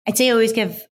I'd say always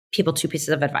give people two pieces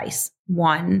of advice.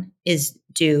 One is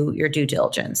do your due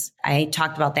diligence. I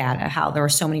talked about that, how there are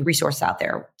so many resources out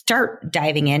there. Start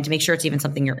diving in to make sure it's even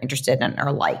something you're interested in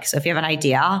or like. So if you have an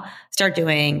idea, start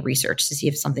doing research to see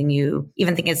if something you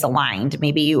even think is aligned.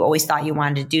 Maybe you always thought you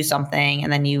wanted to do something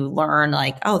and then you learn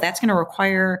like, oh, that's going to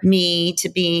require me to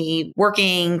be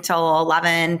working till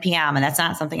 11 p.m. and that's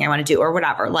not something I want to do or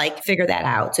whatever. Like figure that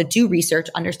out. So do research,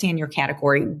 understand your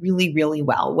category really, really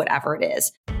well, whatever it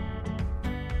is.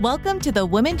 Welcome to the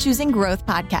Women Choosing Growth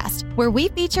podcast, where we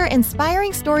feature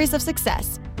inspiring stories of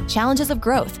success, challenges of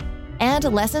growth, and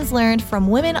lessons learned from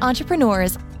women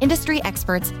entrepreneurs, industry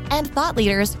experts, and thought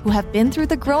leaders who have been through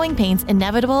the growing pains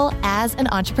inevitable as an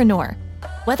entrepreneur.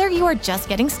 Whether you are just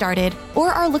getting started or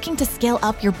are looking to scale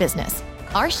up your business,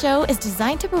 our show is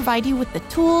designed to provide you with the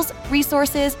tools,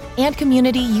 resources, and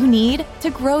community you need to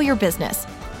grow your business.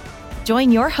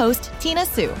 Join your host, Tina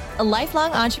Sue, a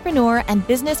lifelong entrepreneur and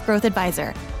business growth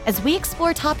advisor, as we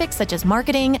explore topics such as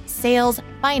marketing, sales,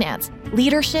 finance,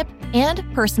 leadership, and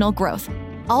personal growth,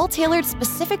 all tailored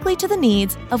specifically to the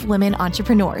needs of women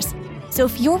entrepreneurs. So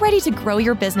if you're ready to grow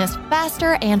your business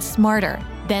faster and smarter,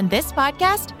 then this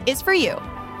podcast is for you.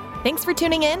 Thanks for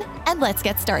tuning in, and let's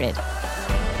get started.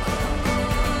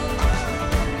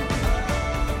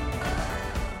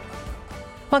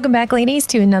 Welcome back, ladies,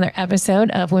 to another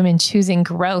episode of Women Choosing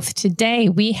Growth. Today,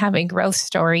 we have a growth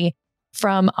story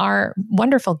from our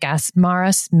wonderful guest,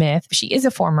 Mara Smith. She is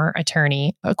a former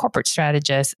attorney, a corporate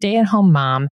strategist, stay-at-home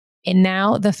mom, and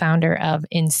now the founder of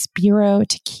Inspiro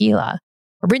Tequila.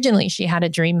 Originally, she had a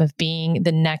dream of being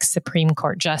the next Supreme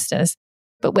Court justice,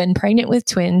 but when pregnant with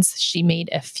twins, she made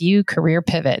a few career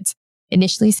pivots,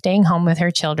 initially staying home with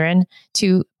her children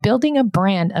to building a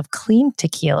brand of clean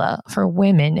tequila for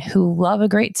women who love a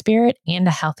great spirit and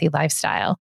a healthy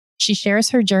lifestyle. She shares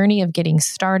her journey of getting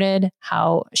started,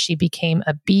 how she became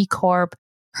a B Corp,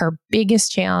 her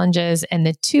biggest challenges, and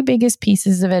the two biggest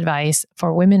pieces of advice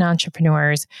for women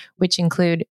entrepreneurs, which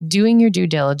include doing your due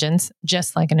diligence,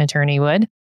 just like an attorney would,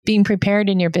 being prepared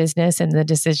in your business and the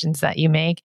decisions that you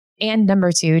make, and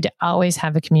number two, to always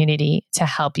have a community to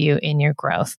help you in your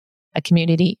growth. A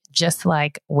community just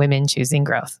like Women Choosing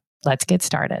Growth. Let's get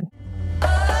started.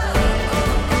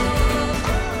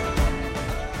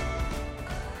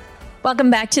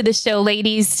 Welcome back to the show,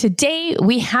 ladies. Today,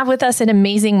 we have with us an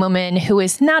amazing woman who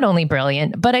is not only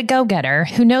brilliant, but a go-getter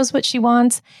who knows what she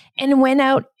wants and went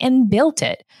out and built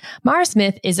it. Mara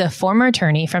Smith is a former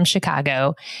attorney from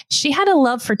Chicago. She had a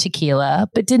love for tequila,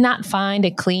 but did not find a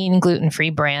clean,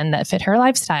 gluten-free brand that fit her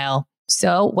lifestyle.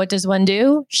 So what does one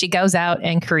do? She goes out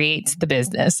and creates the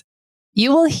business.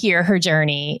 You will hear her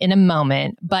journey in a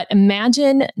moment, but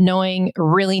imagine knowing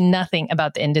really nothing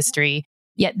about the industry,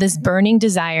 yet this burning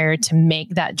desire to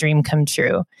make that dream come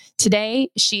true. Today,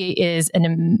 she is an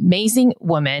amazing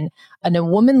woman and a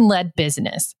woman-led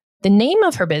business. The name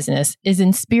of her business is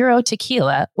Inspiro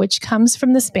Tequila, which comes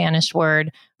from the Spanish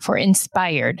word for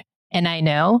inspired. And I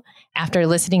know after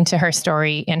listening to her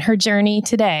story and her journey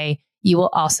today, you will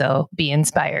also be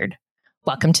inspired.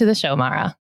 Welcome to the show,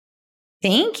 Mara.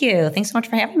 Thank you. Thanks so much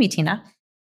for having me, Tina.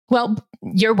 Well,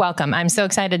 you're welcome. I'm so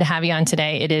excited to have you on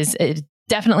today. It is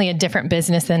definitely a different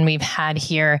business than we've had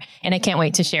here, and I can't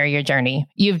wait to share your journey.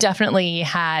 You've definitely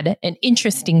had an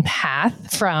interesting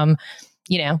path from,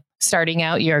 starting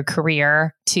out your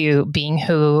career to being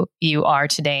who you are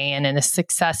today and in a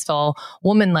successful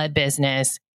woman-led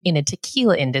business in a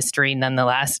tequila industry,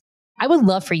 nonetheless. I would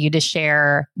love for you to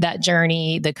share that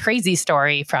journey, the crazy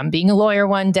story from being a lawyer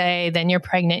one day, then you're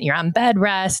pregnant, you're on bed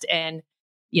rest, and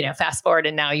fast forward,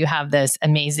 and now you have this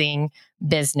amazing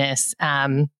business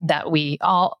that we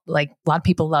all like. A lot of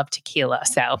people love tequila,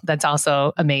 so that's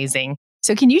also amazing.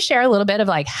 So, can you share a little bit of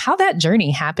how that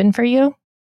journey happened for you?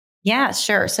 Yeah,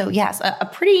 sure. So, yes, a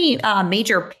pretty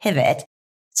major pivot.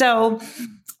 So,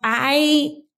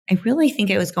 I really think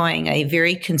I was going a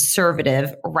very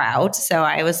conservative route. So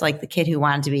I was like the kid who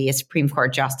wanted to be a Supreme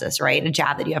Court justice, right? A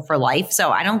job that you have for life. So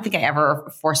I don't think I ever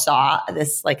foresaw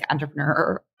this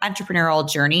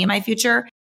entrepreneurial journey in my future.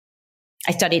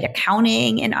 I studied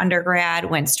accounting in undergrad,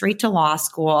 went straight to law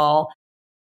school,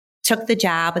 took the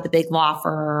job at the big law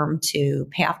firm to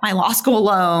pay off my law school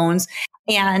loans.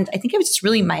 And I think I was just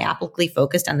really myopically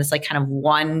focused on this kind of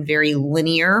one very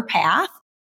linear path.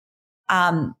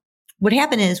 What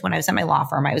happened is when I was at my law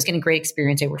firm, I was getting great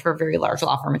experience. I worked for a very large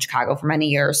law firm in Chicago for many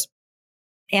years.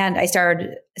 And I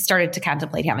started to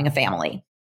contemplate having a family.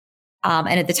 And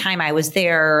at the time I was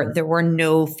there were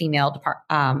no female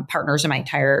partners in my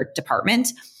entire department.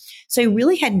 So I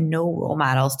really had no role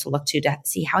models to look to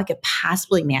see how I could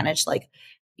possibly manage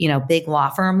big law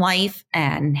firm life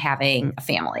and having a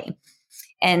family.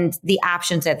 And the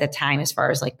options at the time, as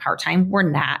far as like part-time, were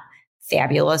not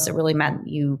fabulous. It really meant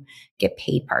you get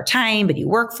paid part-time, but you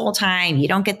work full-time. You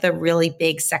don't get the really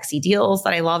big, sexy deals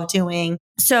that I love doing.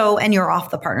 So, and you're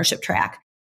off the partnership track.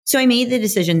 So I made the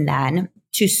decision then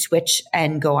to switch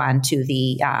and go on to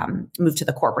the, move to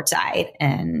the corporate side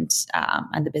and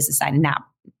on the business side and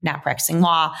not practicing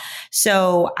law.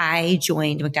 So I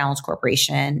joined McDonald's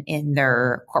Corporation in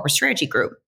their corporate strategy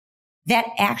group. That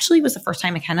actually was the first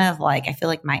time I feel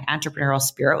like my entrepreneurial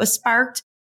spirit was sparked.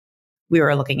 We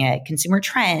were looking at consumer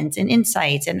trends and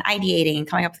insights and ideating and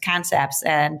coming up with concepts.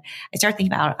 And I started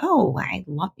thinking about, I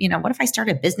love, what if I start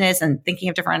a business, and thinking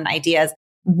of different ideas.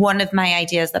 One of my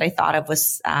ideas that I thought of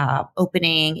was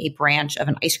opening a branch of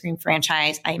an ice cream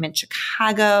franchise. I'm in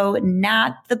Chicago,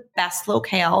 not the best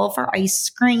locale for ice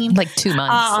cream. Like 2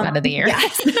 months out of the year.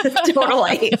 Yes,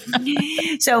 totally.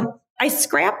 So I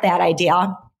scrapped that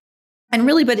idea. And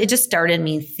really, but it just started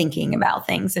me thinking about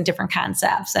things and different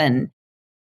concepts and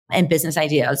business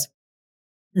ideas.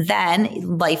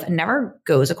 Then life never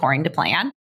goes according to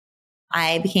plan.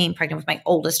 I became pregnant with my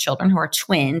oldest children, who are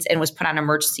twins, and was put on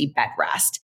emergency bed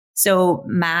rest. So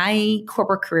my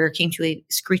corporate career came to a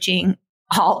screeching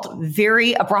halt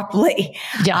very abruptly.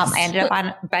 Yes. I ended up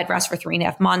on bed rest for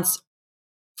 3.5 months.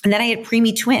 And then I had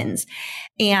preemie twins,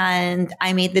 and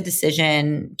I made the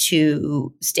decision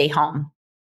to stay home.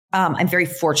 I'm very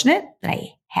fortunate that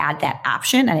I had that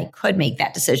option and I could make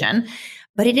that decision.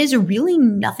 But it is really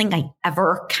nothing I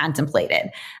ever contemplated.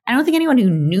 I don't think anyone who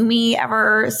knew me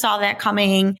ever saw that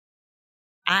coming.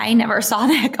 I never saw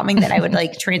that coming, that I would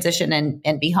transition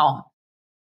and be home.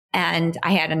 And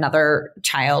I had another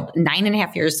child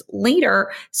 9.5 years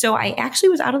later. So I actually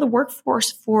was out of the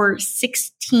workforce for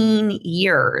 16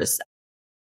 years.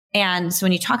 And so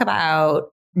when you talk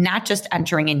about not just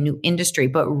entering a new industry,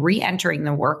 but re-entering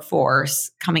the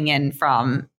workforce, coming in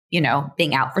from,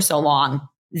 being out for so long,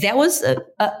 that was,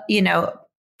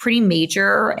 pretty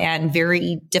major and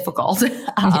very difficult. So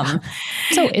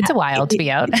it's a while to be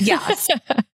out. Yes.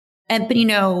 But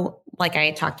like I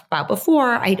had talked about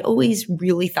before, I'd always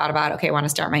really thought about, okay, I want to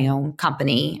start my own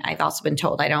company. I've also been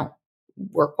told I don't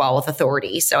work well with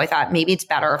authority. So I thought maybe it's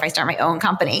better if I start my own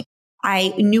company.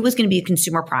 I knew it was going to be a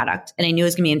consumer product, and I knew it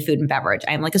was going to be in food and beverage.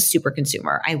 I'm like a super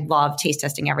consumer. I love taste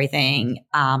testing everything.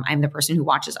 I'm the person who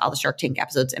watches all the Shark Tank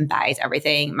episodes and buys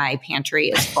everything. My pantry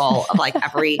is full of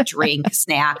every drink,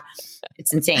 snack.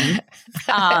 It's insane.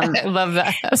 I love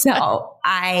that. So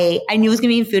I knew it was going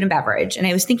to be in food and beverage, and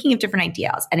I was thinking of different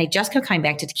ideas, and I just kept coming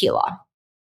back to tequila.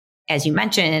 As you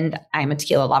mentioned, I'm a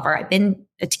tequila lover. I've been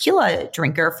a tequila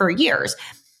drinker for years.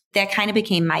 That kind of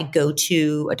became my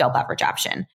go-to adult beverage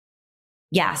option.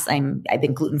 Yes, I've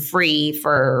been gluten-free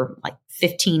for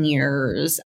 15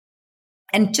 years,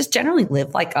 and just generally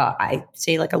live I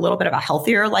say a little bit of a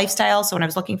healthier lifestyle. So when I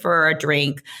was looking for a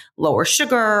drink, lower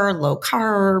sugar, low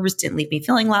carbs, didn't leave me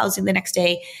feeling lousy the next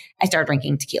day, I started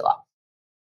drinking tequila.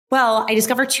 Well, I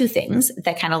discovered two things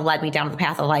that kind of led me down the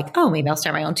path of maybe I'll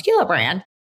start my own tequila brand.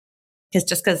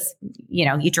 Because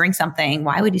you drink something,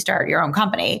 why would you start your own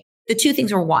company? The two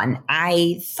things were, one,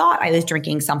 I thought I was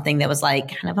drinking something that was a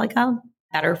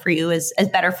better for you as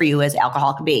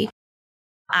alcohol could be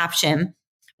option.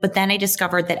 But then I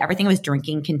discovered that everything I was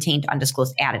drinking contained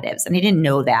undisclosed additives. And I didn't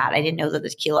know that. I didn't know that the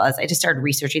tequilas. I just started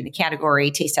researching the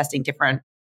category, taste testing different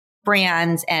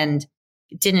brands, and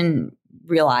didn't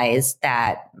realize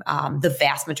that the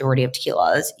vast majority of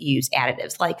tequilas use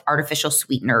additives like artificial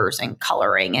sweeteners and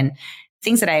coloring and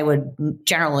things that I would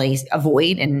generally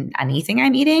avoid in anything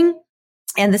I'm eating.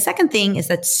 And the second thing is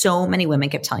that so many women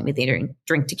kept telling me they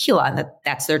drink tequila and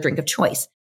that's their drink of choice.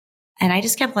 And I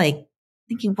just kept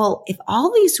thinking, well, if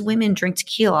all these women drink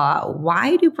tequila,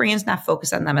 why do brands not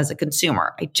focus on them as a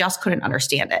consumer? I just couldn't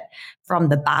understand it. From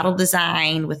the bottle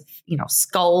design with,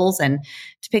 skulls and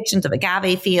depictions of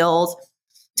agave fields,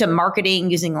 to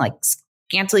marketing using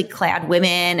scantily clad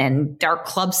women and dark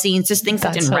club scenes, just things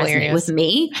that didn't resonate with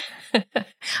me.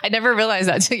 I never realized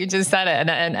that until you just said it.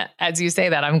 And as you say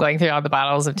that, I'm going through all the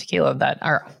bottles of tequila that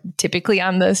are typically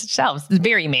on the shelves. It's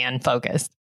very man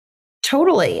focused.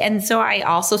 Totally. And so I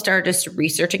also started just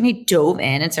researching. I dove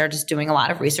in and started just doing a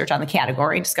lot of research on the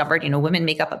category and discovered, women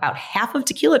make up about half of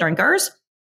tequila drinkers.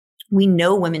 We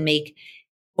know women make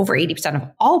over 80% of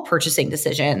all purchasing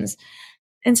decisions.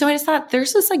 And so I just thought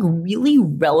there's this really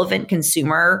relevant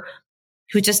consumer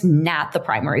who's just not the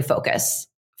primary focus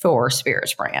for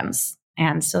spirits brands.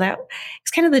 And so that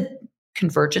it's kind of the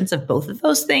convergence of both of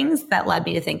those things that led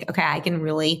me to think, okay, I can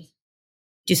really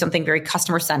do something very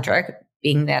customer centric,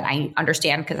 being that I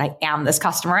understand because I am this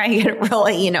customer. I can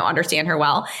really, understand her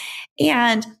well,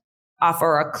 and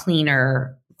offer a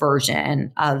cleaner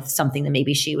version of something that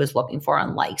maybe she was looking for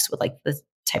and likes, with like the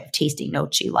type of tasting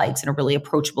note she likes and a really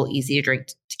approachable, easy to drink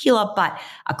tequila, but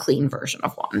a clean version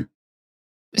of one.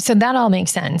 So that all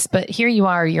makes sense. But here you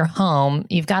are, you're home,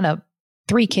 you've got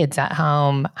 3 kids at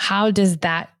home. How does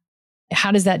that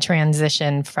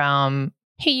transition from,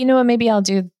 hey, you know what, maybe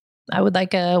I would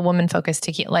like a woman-focused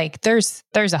tequila. Like there's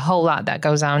a whole lot that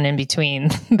goes on in between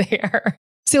there.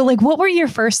 So like, what were your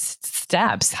first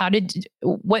steps?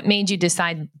 What made you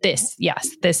decide this? Yes,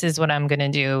 this is what I'm going to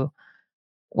do.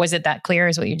 Was it that clear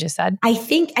as what you just said? I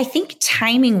think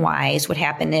timing wise, what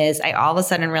happened is I all of a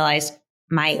sudden realized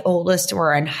my oldest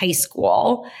were in high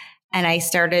school, and I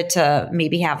started to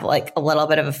maybe have like a little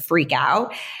bit of a freak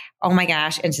out. Oh my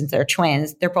gosh. And since they're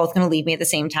twins, they're both going to leave me at the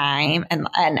same time. And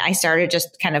I started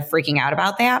just kind of freaking out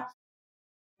about that.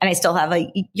 And I still have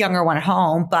a younger one at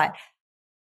home, but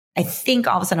I think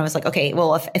all of a sudden I was like, okay,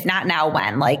 well, if not now,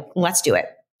 when? Like, let's do it.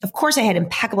 Of course, I had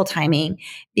impeccable timing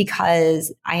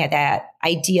because I had that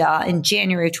idea in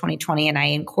January of 2020 and I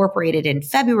incorporated in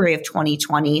February of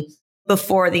 2020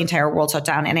 before the entire world shut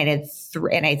down. And I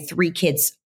had 3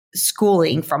 kids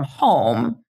schooling from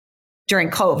home during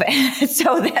COVID.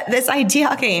 So this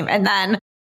idea came, and then,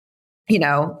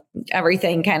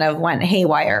 everything kind of went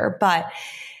haywire. But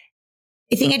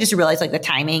I think I just realized like the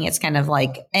timing, it's kind of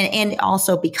like, and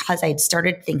also because I'd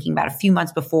started thinking about a few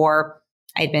months before,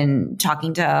 I'd been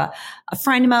talking to a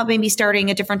friend about maybe starting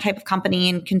a different type of company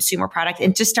in consumer product,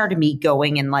 and just started me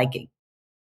going, and like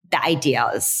the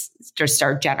ideas just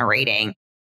start generating.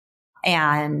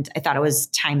 And I thought it was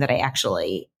time that I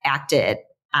actually acted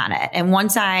on it. And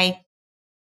once I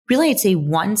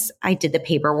did the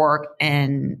paperwork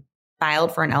and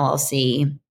filed for an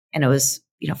LLC and it was,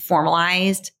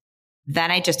 formalized,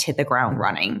 then I just hit the ground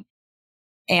running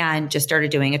and just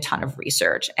started doing a ton of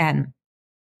research. And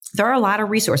there are a lot of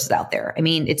resources out there. I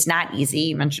mean, it's not easy.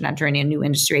 You mentioned entering a new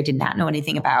industry I did not know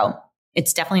anything about.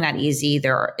 It's definitely not easy.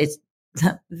 It's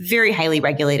very highly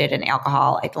regulated in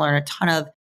alcohol. I had to learn a ton of,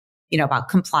 about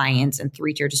compliance and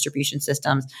 3-tier distribution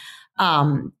systems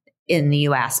in the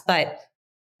US, but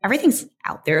everything's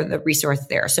out there, the resource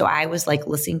there. So I was like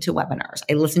listening to webinars.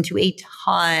 I listened to a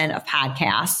ton of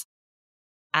podcasts.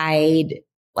 I'd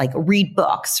like read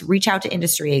books, reach out to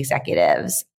industry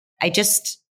executives. I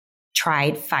just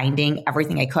tried finding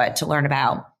everything I could to learn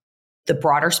about the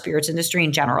broader spirits industry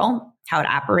in general, how it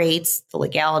operates, the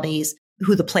legalities,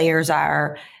 who the players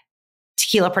are,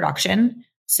 tequila production.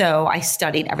 So I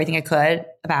studied everything I could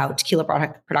about tequila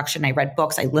production. I read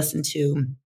books. I listened to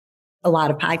a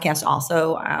lot of podcasts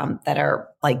also that are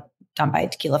like done by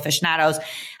tequila aficionados.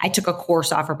 I took a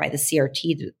course offered by the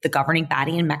CRT, the governing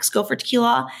body in Mexico for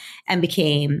tequila, and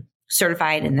became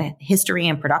certified in the history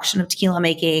and production of tequila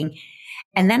making.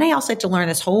 And then I also had to learn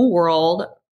this whole world,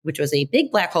 which was a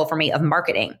big black hole for me, of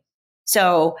marketing.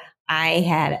 So I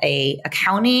had a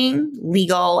accounting,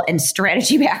 legal, and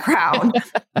strategy background.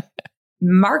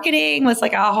 Marketing was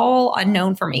like a whole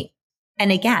unknown for me.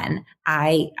 And again,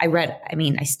 I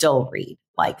still read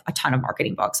like a ton of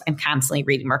marketing books. I'm constantly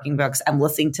reading marketing books. I'm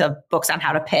listening to books on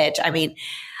how to pitch. I mean,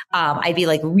 I'd be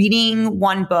like reading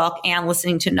one book and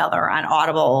listening to another on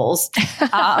Audibles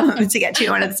to get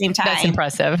 2 at the same time. That's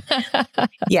impressive.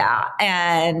 Yeah.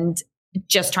 And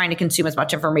just trying to consume as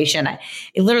much information. I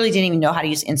literally didn't even know how to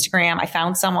use Instagram. I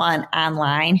found someone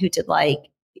online who did like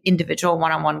individual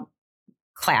one-on-one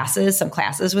some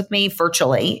classes with me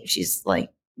virtually. She's like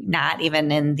not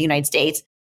even in the United States,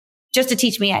 just to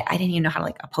teach me. I didn't even know how to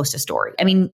like post a story. I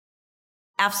mean,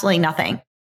 absolutely nothing.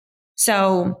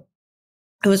 So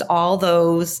it was all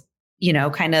those,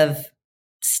 kind of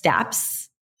steps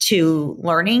to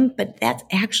learning, but that's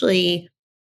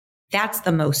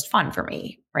the most fun for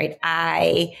me, right?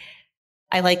 I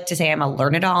like to say I'm a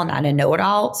learn-it-all, not a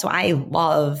know-it-all. So I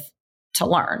love to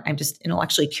learn. I'm just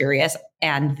intellectually curious.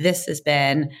 And this has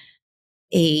been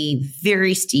a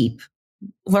very steep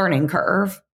learning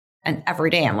curve. And every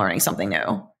day I'm learning something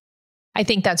new. I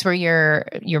think that's where your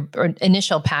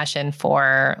initial passion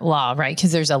for law, right?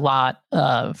 Because there's a lot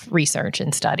of research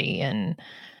and study and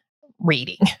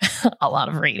reading, a lot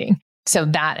of reading. So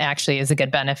that actually is a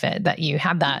good benefit that you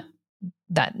have that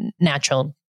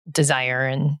natural desire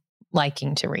and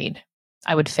liking to read.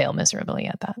 I would fail miserably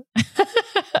at that,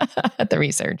 at the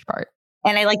research part.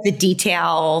 And I like the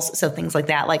details. So things like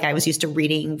that, like I was used to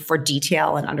reading for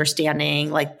detail and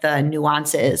understanding like the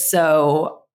nuances.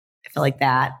 So I feel like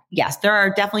that, yes, there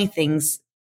are definitely things,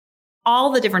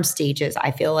 all the different stages. I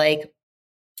feel like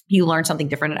you learn something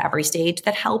different at every stage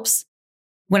that helps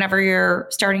whenever you're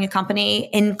starting a company,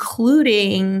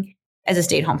 including as a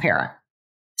stay-at-home parent.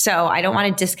 So I don't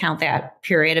want to discount that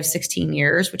period of 16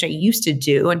 years, which I used to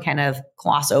do and kind of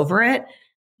gloss over it,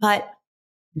 but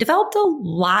developed a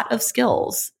lot of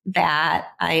skills that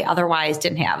I otherwise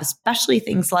didn't have, especially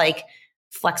things like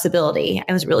flexibility.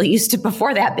 I was really used to,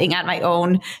 before that, being on my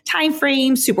own time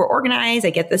frame, super organized. I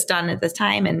get this done at this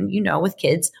time. And, with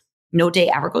kids, no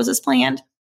day ever goes as planned.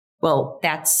 Well,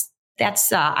 that's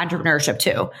entrepreneurship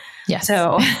too. Yes.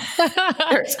 So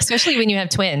especially when you have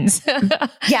twins.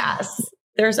 Yes.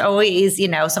 There's always,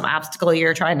 some obstacle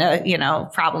you're trying to,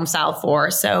 problem solve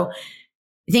for. So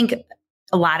I think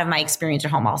a lot of my experience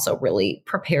at home also really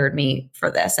prepared me for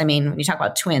this. I mean, when you talk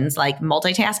about twins, like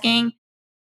multitasking,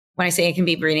 when I say I can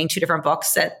be reading 2 different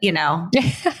books at,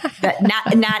 that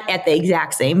not at the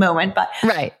exact same moment, but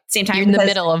right. Same time. You're in the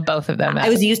middle of both of them. I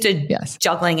was used to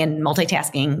juggling and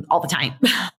multitasking all the time.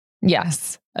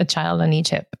 Yes. A child on each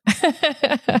hip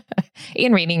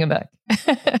and reading a book.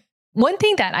 One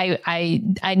thing that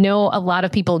I know a lot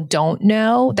of people don't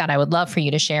know that I would love for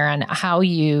you to share on how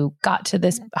you got to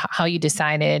this, how you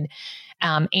decided,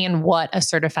 and what a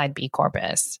certified B Corp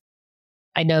is.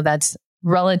 I know that's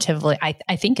relatively,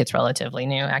 I think it's relatively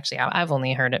new. Actually, I've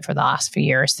only heard it for the last few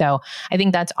years. So I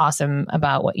think that's awesome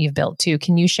about what you've built too.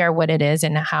 Can you share what it is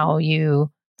and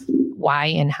why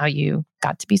and how you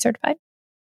got to be certified?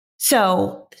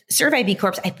 So certified B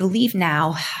Corps, I believe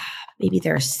now, maybe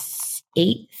there's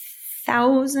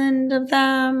 8,000 of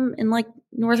them in like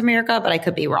North America, but I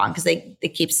could be wrong because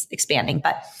it keeps expanding.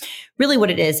 But really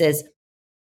what it is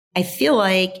I feel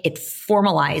like it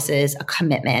formalizes a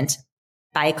commitment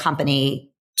by a company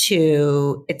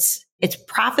to its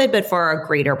profit, but for a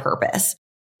greater purpose.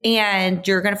 And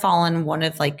you're going to fall in one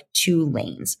of like 2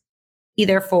 lanes,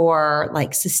 either for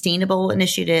like sustainable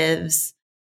initiatives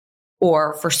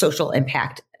or for social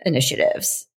impact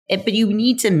initiatives. But you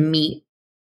need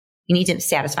to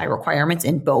satisfy requirements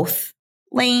in both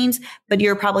lanes, but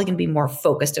you're probably going to be more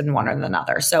focused in one or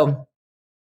another. So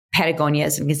Patagonia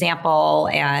is an example,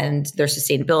 and their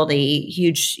sustainability,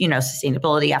 huge,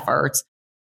 sustainability efforts,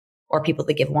 or people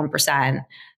that give 1%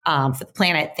 for the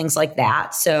planet, things like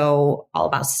that. So all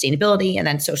about sustainability and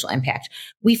then social impact.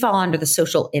 We fall under the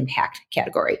social impact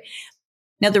category.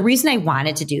 Now, the reason I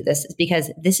wanted to do this is because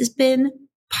this has been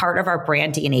part of our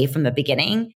brand DNA from the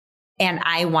beginning. And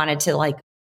I wanted to like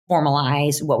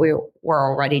formalize what we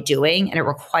were already doing. And it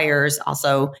requires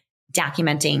also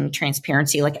documenting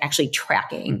transparency, like actually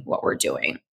tracking what we're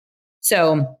doing.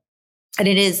 So, and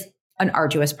it is an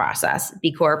arduous process.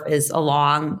 B Corp is a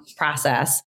long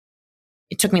process.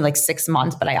 It took me like 6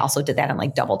 months, but I also did that in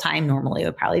like double time. Normally it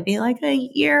would probably be like a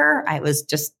year. I was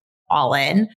just all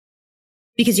in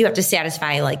because you have to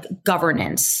satisfy like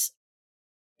governance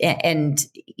and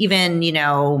even,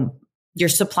 your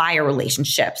supplier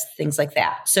relationships, things like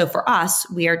that. So for us,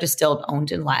 we are distilled,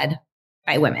 owned, and led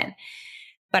by women.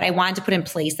 But I wanted to put in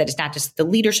place that it's not just the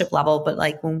leadership level, but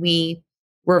like when we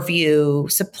review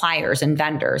suppliers and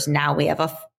vendors, now we have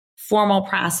a formal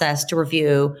process to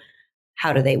review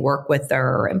how do they work with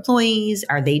their employees?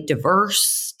 Are they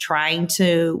diverse? Trying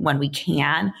to, when we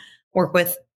can, work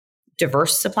with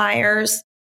diverse suppliers.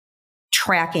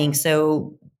 Tracking.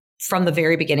 So from the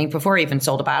very beginning, before we even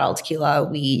sold a bottle of tequila,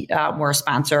 we were a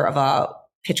sponsor of a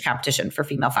pitch competition for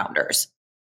female founders.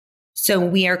 So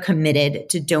we are committed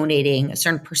to donating a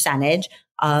certain percentage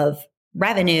of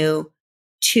revenue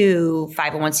to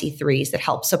 501c3s that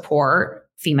help support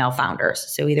female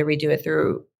founders. So either we do it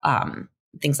through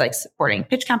things like supporting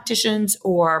pitch competitions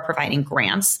or providing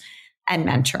grants and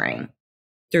mentoring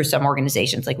through some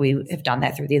organizations. Like we have done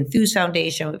that through the Enthuse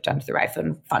Foundation. We've done it through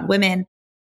iPhone Fund Women.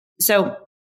 So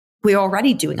we're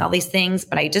already doing all these things,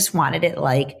 but I just wanted it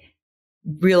like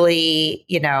really,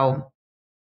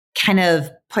 kind of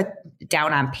put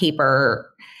down on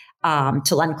paper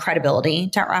to lend credibility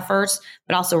to our efforts,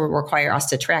 but also require us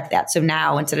to track that. So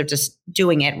now instead of just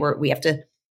doing it, we have to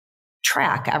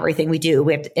track everything we do.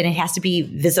 And it has to be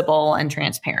visible and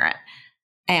transparent.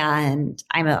 And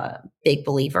I'm a big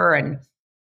believer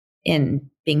in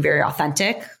being very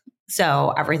authentic.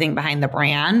 So everything behind the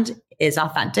brand is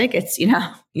authentic. It's,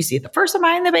 you see the person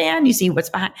behind the band, you see what's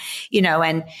behind,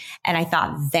 and I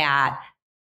thought that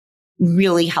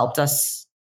really helped us,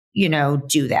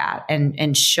 do that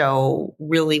and show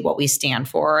really what we stand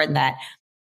for and that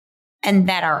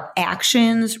our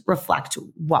actions reflect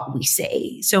what we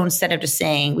say. So instead of just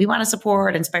saying, we want to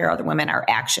support, inspire other women, our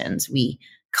actions, we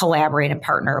collaborate and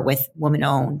partner with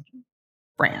women-owned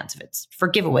brands. If it's for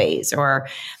giveaways or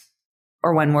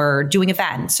when we're doing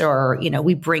events or,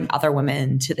 we bring other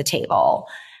women to the table.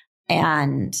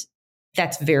 And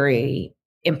that's very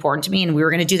important to me. And we were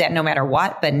going to do that no matter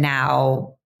what. But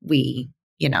now we,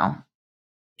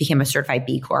 became a certified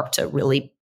B Corp to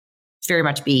really very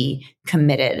much be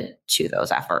committed to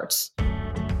those efforts.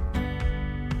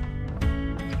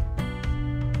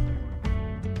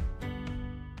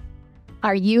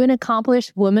 Are you an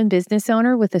accomplished woman business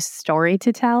owner with a story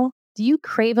to tell? Do you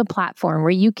crave a platform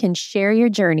where you can share your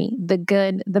journey, the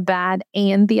good, the bad,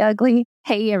 and the ugly?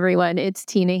 Hey everyone, it's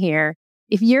Tina here.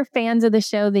 If you're fans of the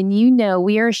show, then you know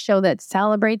we are a show that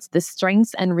celebrates the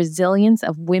strengths and resilience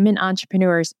of women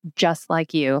entrepreneurs just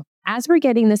like you. As we're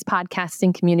getting this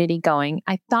podcasting community going,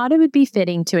 I thought it would be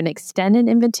fitting to extend an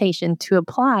invitation to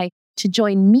apply to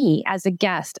join me as a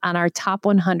guest on our Top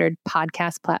 100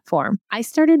 podcast platform. I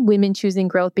started Women Choosing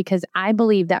Growth because I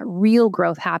believe that real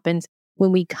growth happens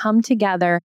when we come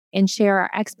together and share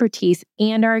our expertise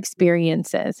and our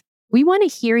experiences. We want to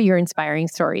hear your inspiring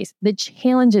stories, the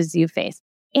challenges you face,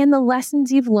 and the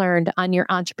lessons you've learned on your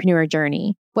entrepreneur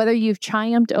journey. Whether you've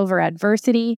triumphed over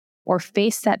adversity or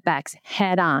faced setbacks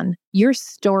head on, your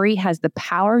story has the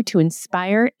power to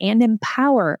inspire and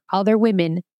empower other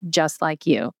women just like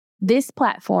you. This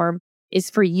platform is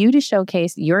for you to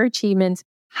showcase your achievements,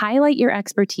 highlight your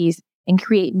expertise, and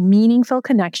create meaningful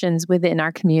connections within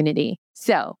our community.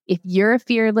 So, if you're a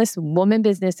fearless woman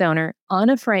business owner,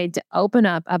 unafraid to open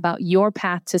up about your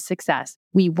path to success,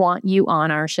 we want you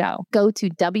on our show. Go to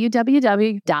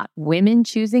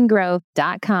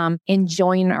www.womenchoosinggrowth.com and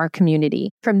join our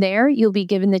community. From there, you'll be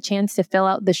given the chance to fill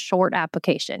out the short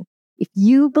application. If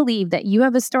you believe that you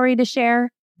have a story to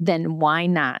share, then why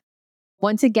not?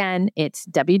 Once again, it's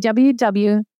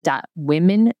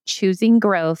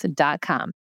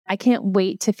www.womenchoosinggrowth.com. I can't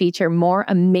wait to feature more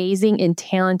amazing and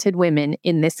talented women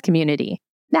in this community.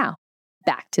 Now,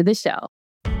 back to the show.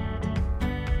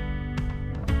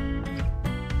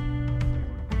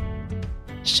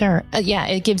 Sure. Yeah,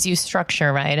 it gives you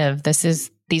structure, right? Of these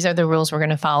are the rules we're going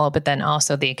to follow, but then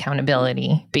also the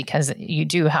accountability, because you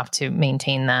do have to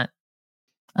maintain that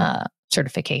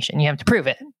certification. You have to prove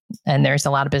it. And there's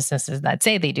a lot of businesses that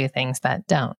say they do things that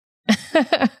don't.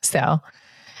 So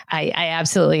I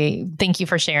absolutely thank you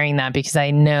for sharing that, because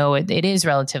I know it is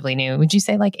relatively new. Would you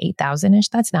say like 8,000-ish?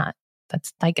 That's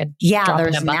like a drop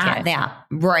in a bucket. Not that.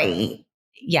 Right.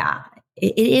 Yeah.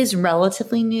 It is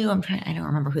relatively new. I don't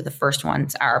remember who the first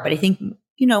ones are, but I think,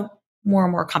 more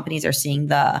and more companies are seeing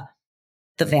the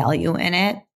value in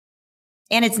it.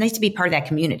 And it's nice to be part of that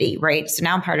community, right? So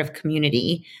now I'm part of a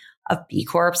community of B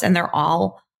Corps, and they're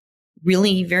all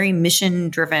really very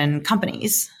mission-driven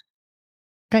companies.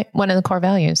 Right. One of the core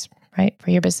values, right, for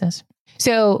your business.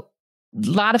 So a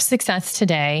lot of success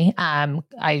today.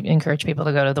 I encourage people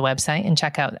to go to the website and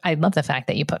check out. I love the fact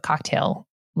that you put cocktail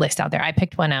list out there. I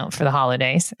picked one out for the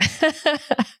holidays,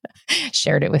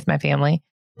 shared it with my family.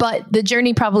 But the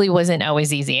journey probably wasn't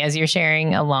always easy as you're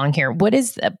sharing along here. What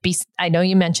is, I know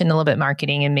you mentioned a little bit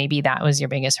marketing, and maybe that was your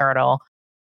biggest hurdle.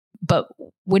 But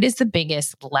what is the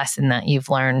biggest lesson that you've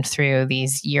learned through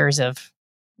these years of,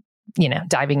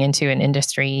 diving into an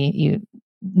industry you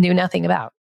knew nothing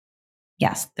about?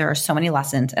 Yes, there are so many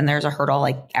lessons, and there's a hurdle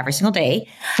like every single day.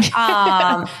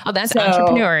 That's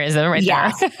entrepreneurism right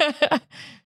there.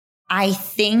 I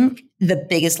think the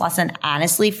biggest lesson,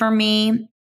 honestly, for me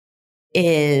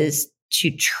is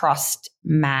to trust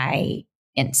my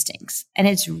instincts. And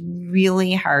it's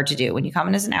really hard to do when you come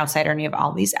in as an outsider and you have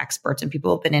all these experts and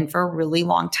people who have been in for a really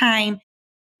long time.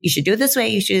 You should do it this way,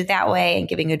 you should do it that way, and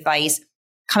giving advice.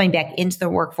 Coming back into the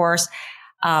workforce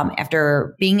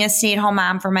after being a stay-at-home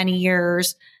mom for many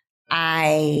years,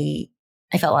 I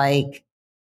felt like,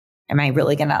 am I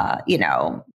really gonna,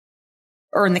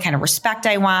 earn the kind of respect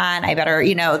I want? I better,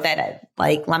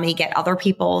 let me get other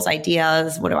people's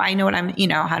ideas. What do I know what I'm,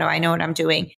 how do I know what I'm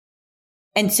doing?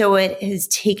 And so it has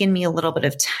taken me a little bit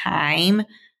of time to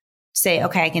say,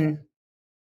 okay, I can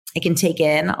take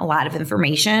in a lot of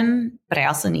information, but I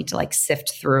also need to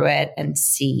sift through it and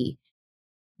see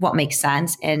what makes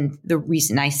sense. And the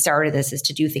reason I started this is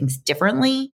to do things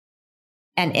differently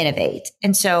and innovate.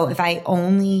 And so if I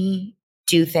only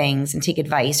do things and take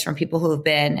advice from people who have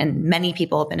been, and many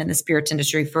people have been in the spirits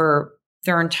industry for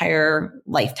their entire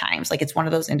lifetimes, it's one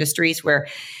of those industries where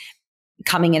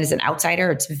coming in as an outsider,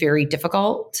 it's very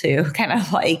difficult to kind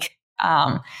of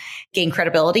gain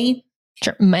credibility.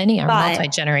 Sure. Many are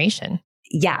multi-generation.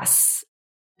 Yes.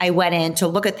 I went in to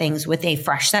look at things with a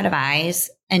fresh set of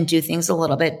eyes and do things a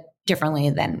little bit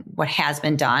differently than what has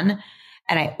been done.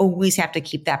 And I always have to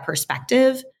keep that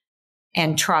perspective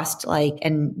and trust,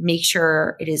 and make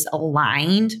sure it is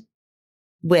aligned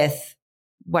with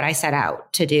what I set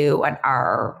out to do and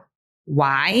our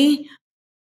why,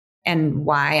 and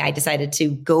why I decided to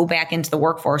go back into the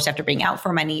workforce after being out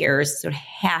for many years. So it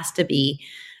has to be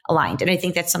aligned. And I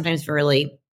think that's sometimes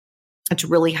really It's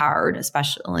really hard,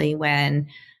 especially when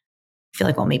I feel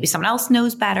like, well, maybe someone else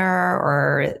knows better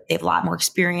or they have a lot more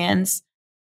experience.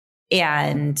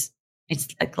 And it's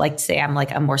like to say I'm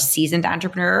like a more seasoned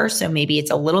entrepreneur. So maybe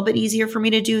it's a little bit easier for me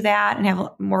to do that and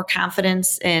have more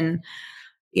confidence in,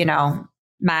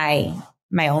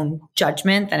 my own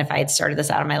judgment than if I had started this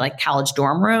out of my like college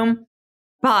dorm room.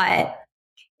 But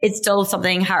it's still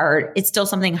something hard. It's still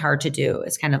something hard to do.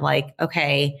 It's kind of like,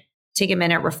 okay, take a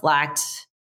minute, reflect.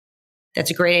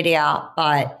 That's a great idea,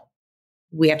 but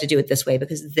we have to do it this way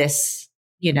because this,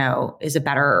 is a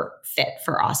better fit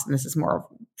for us. And this is more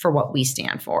for what we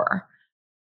stand for.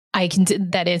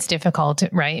 That is difficult,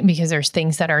 right? Because there's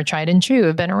things that are tried and true,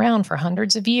 have been around for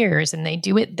hundreds of years and they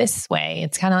do it this way.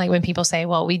 It's kind of like when people say,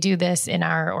 well, we do this in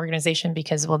our organization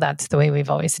because, well, that's the way we've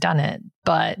always done it.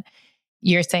 But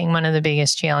you're saying one of the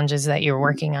biggest challenges that you're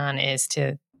working on is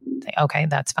to say, okay,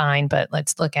 that's fine, but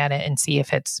let's look at it and see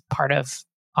if it's part of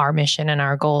our mission and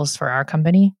our goals for our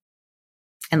company.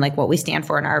 And like what we stand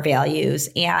for and our values.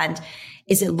 And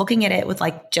is it looking at it with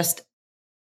like just,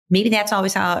 maybe that's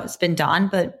always how it's been done,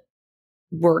 but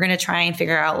we're going to try and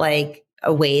figure out like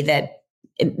a way that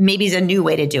maybe is a new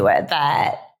way to do it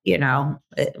that, we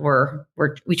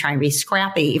try and be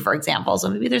scrappy, for example. So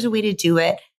maybe there's a way to do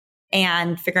it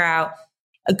and figure out.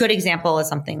 A good example is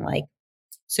something like,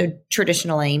 so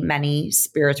traditionally many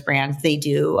spirits brands, they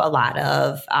do a lot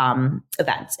of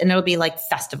events, and it'll be like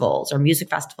festivals or music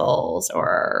festivals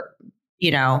or,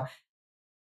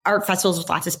 art festivals with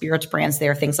lots of spirits brands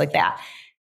there, things like that.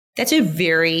 That's a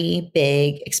very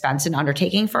big expense and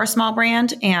undertaking for a small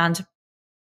brand. And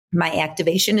my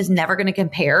activation is never going to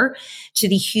compare to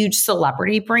the huge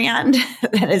celebrity brand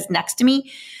that is next to me.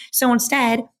 So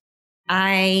instead,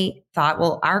 I thought,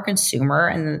 well, our consumer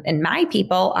and my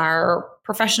people are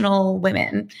professional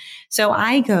women. So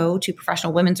I go to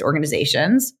professional women's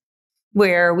organizations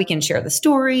where we can share the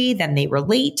story, then they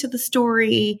relate to the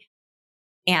story,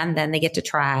 and then they get to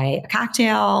try a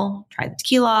cocktail, try the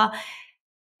tequila.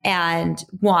 And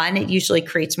one, it usually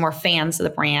creates more fans of the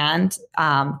brand,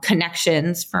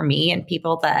 connections for me and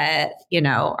people that,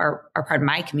 are part of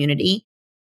my community.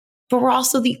 But we're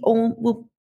also we'll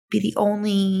be the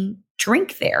only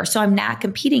drink there. So I'm not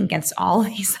competing against all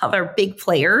these other big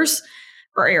players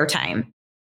for airtime.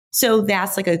 So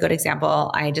that's like a good example.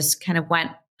 I just kind of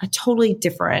went a totally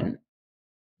different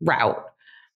route.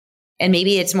 And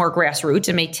maybe it's more grassroots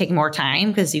and may take more time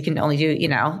because you can only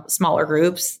do, smaller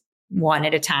groups one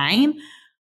at a time.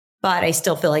 But I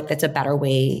still feel like that's a better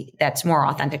way that's more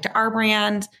authentic to our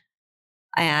brand.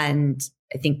 And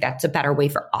I think that's a better way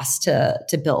for us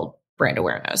to build brand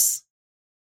awareness.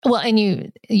 Well, and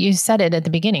you said it at the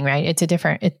beginning, right?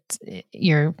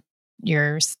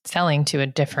 You're selling to a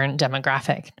different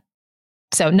demographic.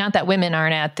 So not that women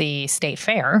aren't at the state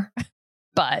fair,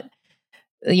 but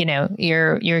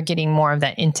you're getting more of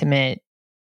that intimate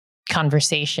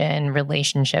conversation,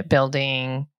 relationship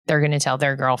building. They're going to tell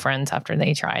their girlfriends after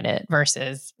they tried it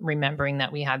versus remembering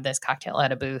that we had this cocktail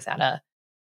at a booth at a,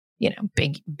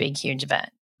 big, huge event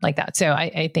like that. So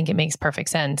I think it makes perfect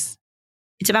sense.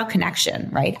 It's about connection,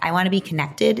 right? I want to be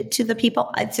connected to the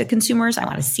people, to consumers. I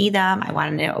want to see them. I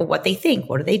want to know what they think.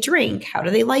 What do they drink? How do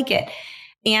they like it?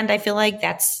 And I feel like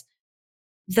that's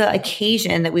the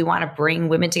occasion that we want to bring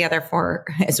women together for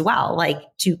as well, like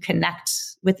to connect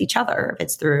with each other. If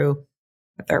it's through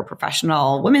their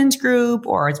professional women's group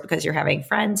or it's because you're having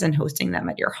friends and hosting them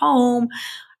at your home.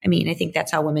 I mean, I think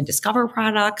that's how women discover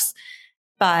products.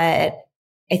 But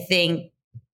I think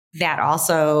that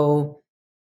also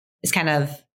is kind of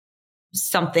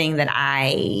something that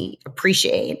I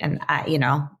appreciate. And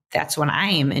that's when I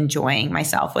am enjoying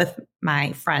myself with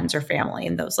my friends or family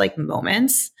in those like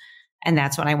moments. And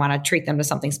that's when I want to treat them to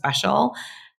something special.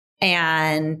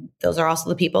 And those are also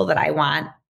the people that I want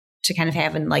to kind of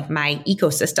have in like my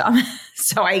ecosystem.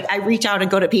 So I reach out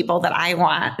and go to people that I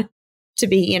want to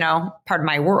be, part of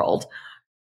my world.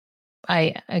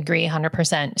 I agree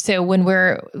 100%. So when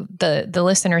we're the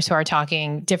listeners who are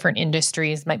talking different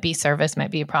industries, might be service,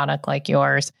 might be a product like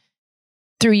yours,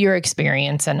 through your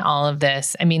experience and all of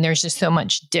this, I mean, there's just so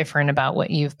much different about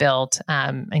what you've built.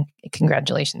 And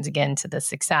congratulations again to the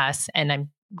success. And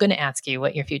I'm going to ask you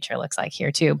what your future looks like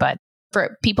here too. But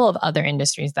for people of other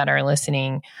industries that are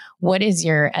listening, what is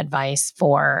your advice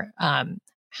for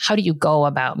how do you go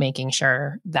about making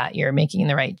sure that you're making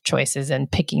the right choices and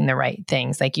picking the right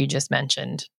things, like you just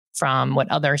mentioned, from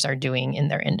what others are doing in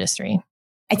their industry?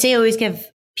 I'd say always give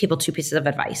people two pieces of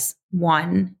advice.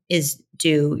 One is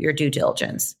do your due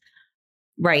diligence,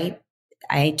 right?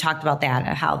 I talked about that,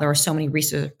 how there are so many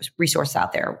resources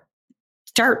out there.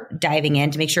 start diving in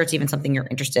to make sure it's even something you're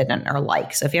interested in or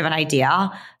like. So if you have an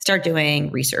idea, start doing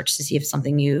research to see if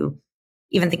something you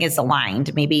even think is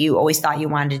aligned. Maybe you always thought you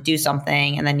wanted to do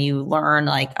something and then you learn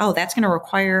like, oh, that's going to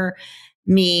require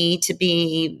me to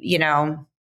be,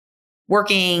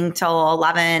 working till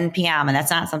 11 p.m. and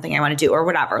that's not something I want to do or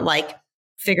whatever. Like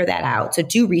figure that out. So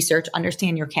do research,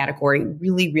 understand your category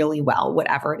really, really well,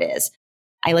 whatever it is.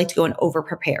 I like to go in over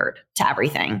prepared to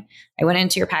everything. I went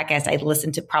into your podcast. I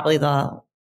listened to probably the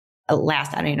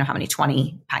last, I don't even know how many,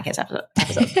 20 podcast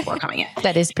episodes before coming in.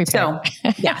 That is prepared.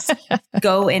 So yes,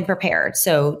 go in prepared.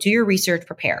 So do your research,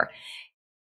 prepare.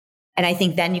 And I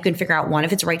think then you can figure out one,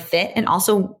 if it's the right fit, and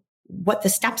also what the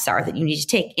steps are that you need to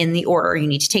take in the order you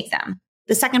need to take them.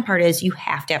 The second part is you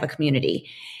have to have a community.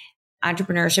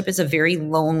 Entrepreneurship is a very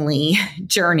lonely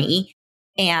journey.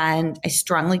 And I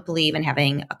strongly believe in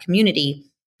having a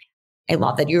community. I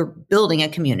love that you're building a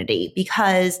community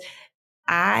because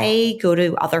I go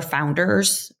to other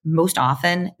founders most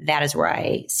often. That is where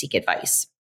I seek advice,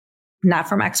 not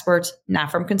from experts, not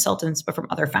from consultants, but from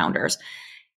other founders.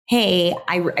 Hey,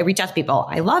 I reach out to people.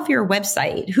 I love your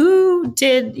website. Who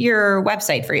did your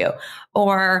website for you?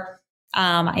 Or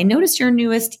I noticed your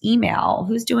newest email.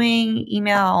 Who's doing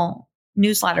email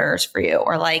newsletters for you?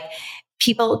 Or like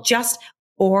people just,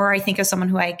 or I think of someone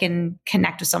who I can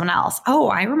connect with someone else. Oh,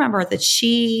 I remember that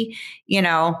she,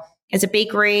 is a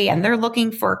bakery and they're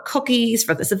looking for cookies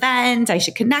for this event. I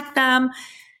should connect them.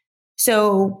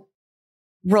 So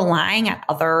relying on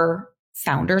other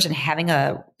founders and having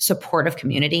a supportive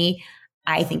community,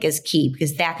 I think is key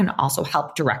because that can also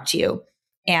help direct you.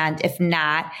 And if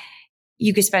not,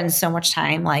 you could spend so much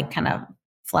time like kind of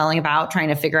flailing about trying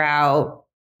to figure out,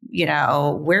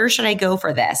 where should I go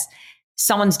for this?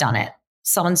 Someone's done it.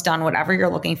 Someone's done whatever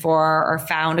you're looking for or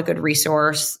found a good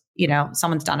resource.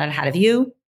 Someone's done it ahead of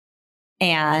you.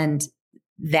 And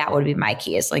that would be my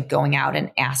key, is like going out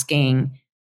and asking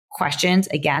questions.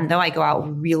 Again, though, I go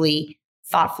out really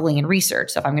thoughtfully in research.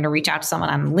 So if I'm going to reach out to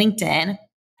someone on LinkedIn,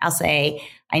 I'll say,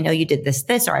 I know you did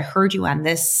this, or I heard you on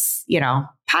this,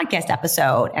 podcast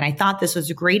episode, and I thought this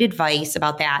was great advice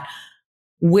about that.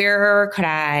 Where could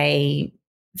I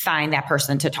find that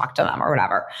person to talk to them or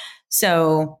whatever?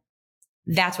 So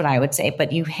that's what I would say. But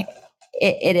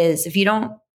it is, if you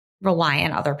don't rely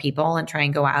on other people and try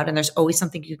and go out, and there's always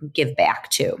something you can give back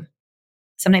to.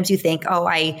 Sometimes you think, oh,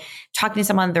 I talked to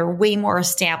someone, they're way more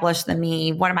established than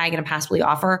me. What am I going to possibly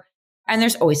offer? And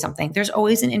there's always something. There's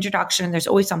always an introduction. There's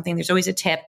always something. There's always a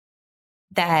tip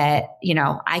that,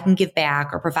 I can give back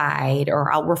or provide,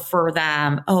 or I'll refer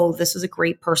them. Oh, this was a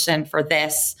great person for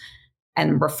this,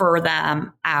 and refer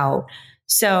them out.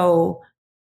 So,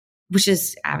 which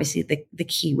is obviously the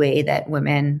key way that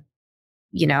women,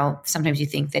 sometimes you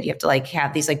think that you have to like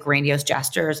have these like grandiose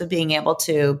gestures of being able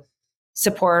to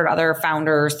support other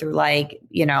founders through like,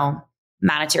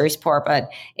 monetary support,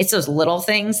 but it's those little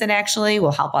things that actually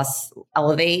will help us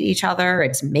elevate each other.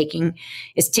 It's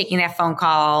taking that phone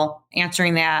call,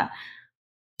 answering that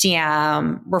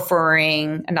DM,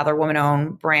 referring another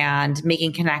woman-owned brand,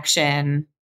 making connection,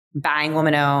 buying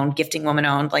woman-owned, gifting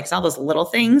woman-owned, like it's all those little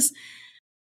things.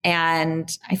 And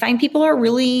I find people are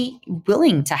really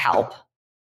willing to help.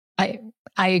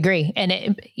 I agree.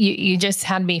 And you just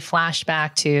had me flash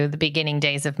back to the beginning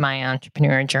days of my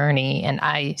entrepreneur journey. And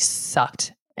I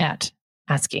sucked at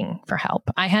asking for help.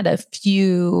 I had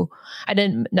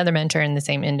another mentor in the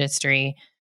same industry,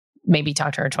 maybe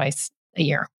talk to her twice a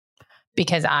year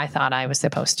because I thought I was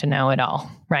supposed to know it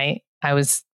all, right? I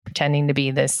was pretending to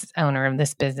be this owner of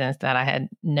this business that I had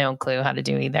no clue how to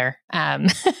do either.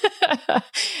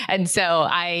 And so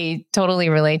I totally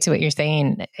relate to what you're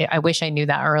saying. I wish I knew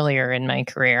that earlier in my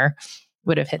career,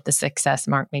 would have hit the success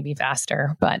mark maybe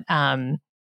faster. But don't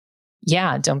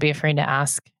be afraid to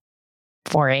ask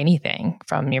for anything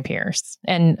from your peers.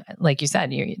 And like you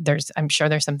said, I'm sure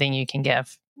there's something you can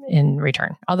give in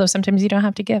return. Although sometimes you don't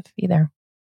have to give either.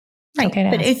 Right. Okay,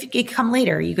 but if you come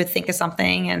later, you could think of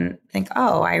something and think,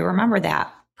 oh, I remember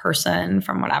that person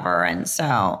from whatever. And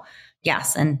so,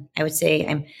 yes. And I would say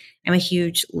I'm a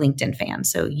huge LinkedIn fan.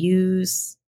 So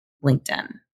use LinkedIn.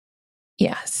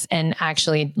 Yes. And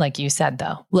actually, like you said,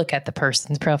 though, look at the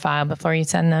person's profile before you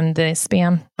send them the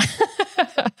spam.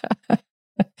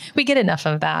 We get enough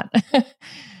of that.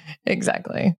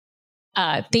 Exactly.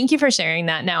 Thank you for sharing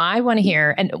that. Now I want to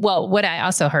hear, what I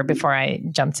also heard before I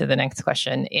jump to the next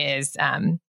question is,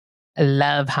 I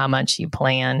love how much you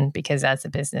plan, because as a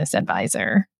business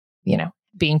advisor,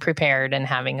 being prepared and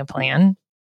having a plan,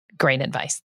 great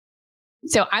advice.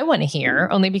 So I want to hear,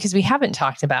 only because we haven't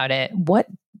talked about it, what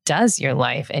does your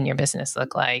life and your business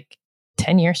look like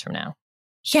 10 years from now?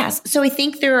 Yes. So I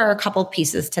think there are a couple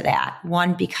pieces to that.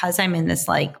 One, because I'm in this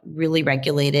like really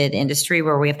regulated industry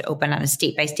where we have to open on a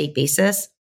state by state basis,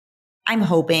 I'm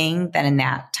hoping that in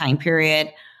that time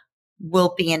period,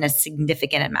 we'll be in a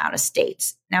significant amount of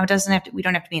states. Now, we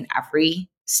don't have to be in every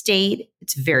state.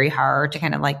 It's very hard to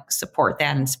kind of like support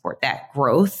that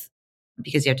growth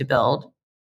because you have to build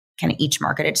kind of each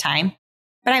market at a time.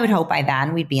 But I would hope by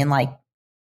then we'd be in like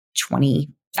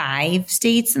 25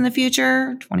 states in the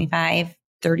future, 25,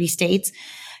 30 states,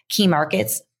 key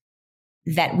markets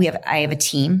that I have a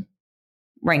team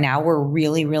right now. We're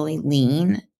really, really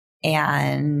lean,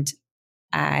 and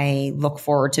I look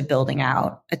forward to building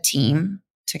out a team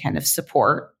to kind of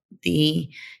support the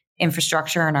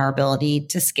infrastructure and our ability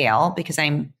to scale, because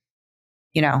I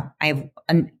have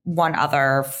one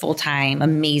other full-time,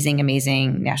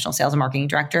 amazing national sales and marketing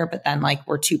director, but then like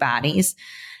we're two bodies,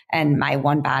 and my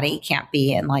one body can't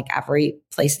be in like every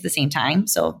place at the same time.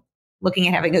 So looking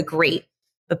at having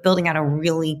building out a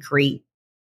really great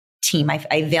team.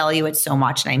 I value it so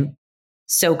much, and I'm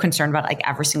so concerned about like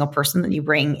every single person that you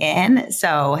bring in.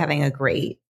 So having a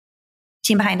great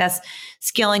team behind us,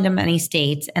 scaling to many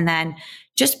states, and then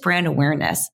just brand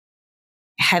awareness.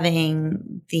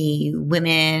 Having the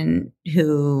women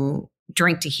who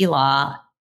drink tequila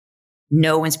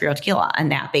know Inspiro Tequila,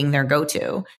 and that being their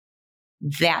go-to.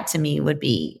 That to me would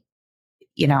be,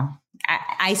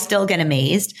 I still get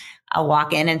amazed. I'll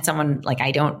walk in and someone like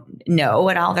I don't know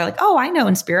at all. They're like, "Oh, I know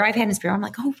Inspiro. I've had Inspiro." I'm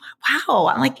like, "Oh, wow."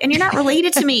 I'm like, "And you're not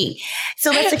related to me."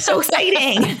 So that's like so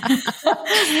exciting.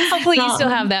 Hopefully you still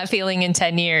have that feeling in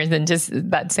 10 years and just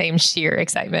that same sheer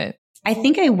excitement. I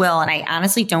think I will. And I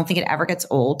honestly don't think it ever gets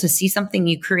old to see something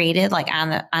you created like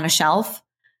on a shelf.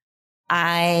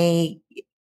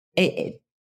 It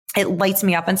lights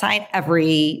me up inside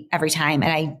every time.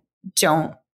 And I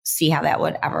don't see how that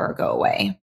would ever go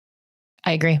away.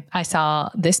 I agree. I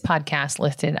saw this podcast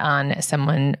listed on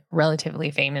someone relatively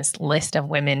famous list of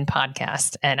women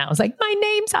podcasts, and I was like, my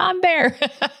name's on there.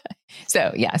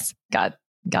 So yes, got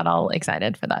all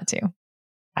excited for that too.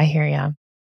 I hear you.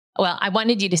 Well, I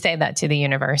wanted you to say that to the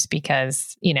universe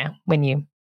because, when you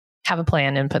have a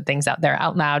plan and put things out there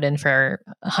out loud, and for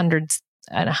hundreds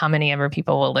and how many ever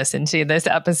people will listen to this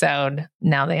episode,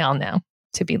 now they all know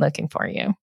to be looking for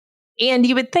you. And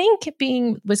you would think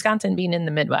Wisconsin being in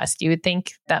the Midwest, you would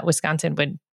think that Wisconsin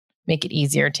would make it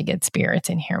easier to get spirits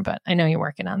in here, but I know you're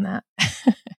working on that.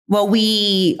 Well,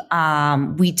 we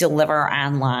deliver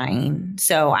online.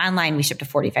 So online, we ship to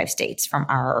 45 states from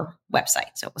our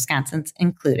website. So Wisconsin's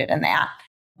included in that.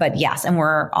 But yes, and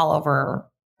we're all over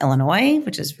Illinois,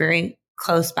 which is very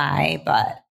close by.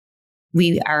 But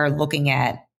we are looking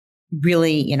at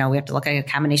really, we have to look at a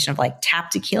combination of like top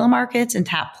tequila markets and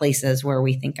top places where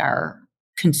we think our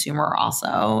consumer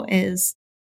also is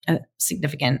a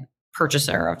significant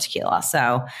purchaser of tequila.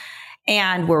 So,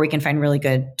 and where we can find really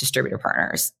good distributor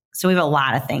partners. So we have a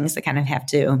lot of things that kind of have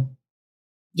to,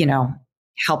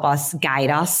 help us, guide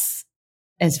us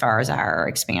as far as our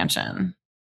expansion.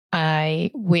 I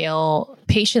will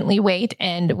patiently wait.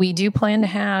 And we do plan to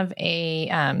have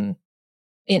an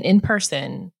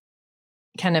in-person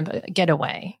kind of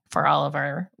getaway for all of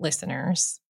our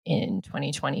listeners in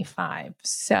 2025.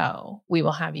 So we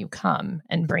will have you come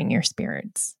and bring your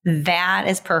spirits. That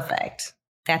is perfect.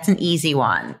 That's an easy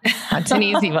one. That's an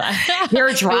easy one.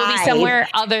 Your drive. We'll be somewhere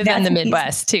other than the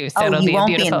Midwest too. So it'll be a beautiful.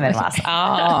 Be in the Midwest.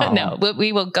 Oh. No,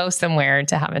 we will go somewhere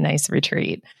to have a nice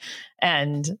retreat.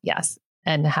 And yes,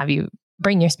 and have you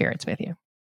bring your spirits with you.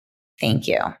 Thank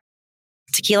you.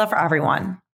 Tequila for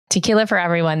everyone. Tequila for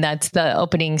everyone. That's the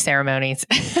opening ceremonies.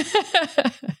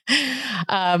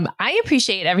 I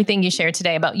appreciate everything you shared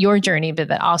today about your journey, but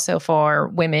that also for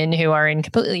women who are in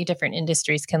completely different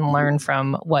industries can learn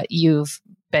from what you've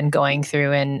been going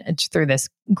through and through this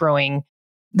growing,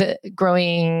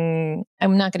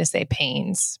 I'm not going to say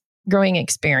pains, growing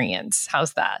experience.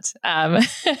 How's that?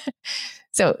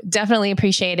 So definitely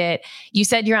appreciate it. You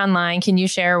said you're online. Can you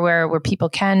share where people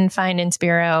can find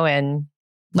Inspiro and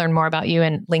learn more about you,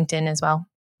 and LinkedIn as well?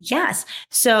 Yes.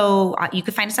 So you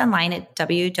can find us online at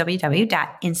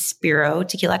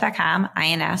www.inspirotequila.com,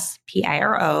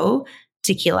 INSPIRO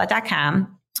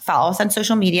tequila.com. Follow us on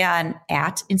social media and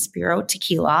at Inspiro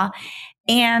Tequila,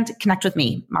 and connect with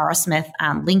me, Mara Smith,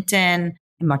 on LinkedIn.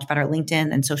 I'm much better at LinkedIn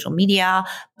than social media,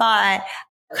 but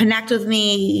connect with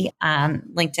me on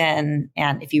LinkedIn.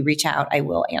 And if you reach out, I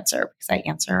will answer, because I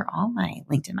answer all my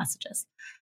LinkedIn messages.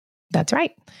 That's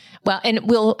right. Well, and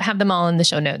we'll have them all in the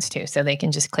show notes too, so they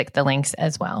can just click the links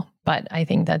as well. But I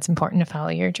think that's important to follow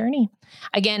your journey.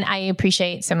 Again, I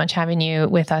appreciate so much having you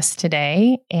with us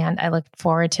today, and I look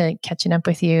forward to catching up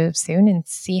with you soon and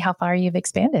see how far you've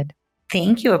expanded.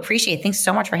 Thank you. Appreciate it. Thanks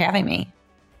so much for having me.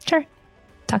 Sure.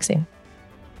 Talk soon.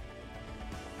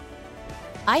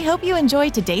 I hope you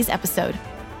enjoyed today's episode.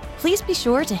 Please be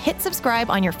sure to hit subscribe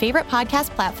on your favorite podcast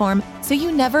platform so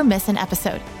you never miss an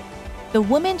episode. The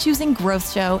Women Choosing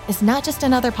Growth Show is not just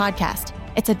another podcast.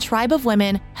 It's a tribe of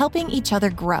women helping each other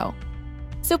grow.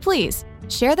 So please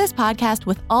share this podcast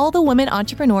with all the women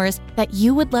entrepreneurs that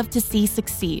you would love to see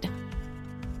succeed.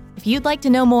 If you'd like to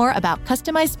know more about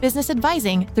customized business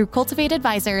advising through Cultivate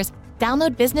Advisors,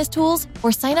 download business tools,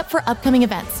 or sign up for upcoming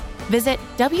events, visit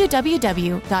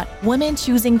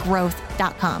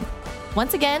www.womenchoosinggrowth.com.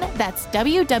 Once again, that's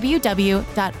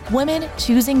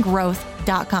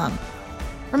www.womenchoosinggrowth.com.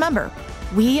 Remember,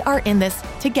 we are in this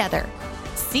together.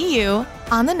 See you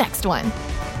on the next one.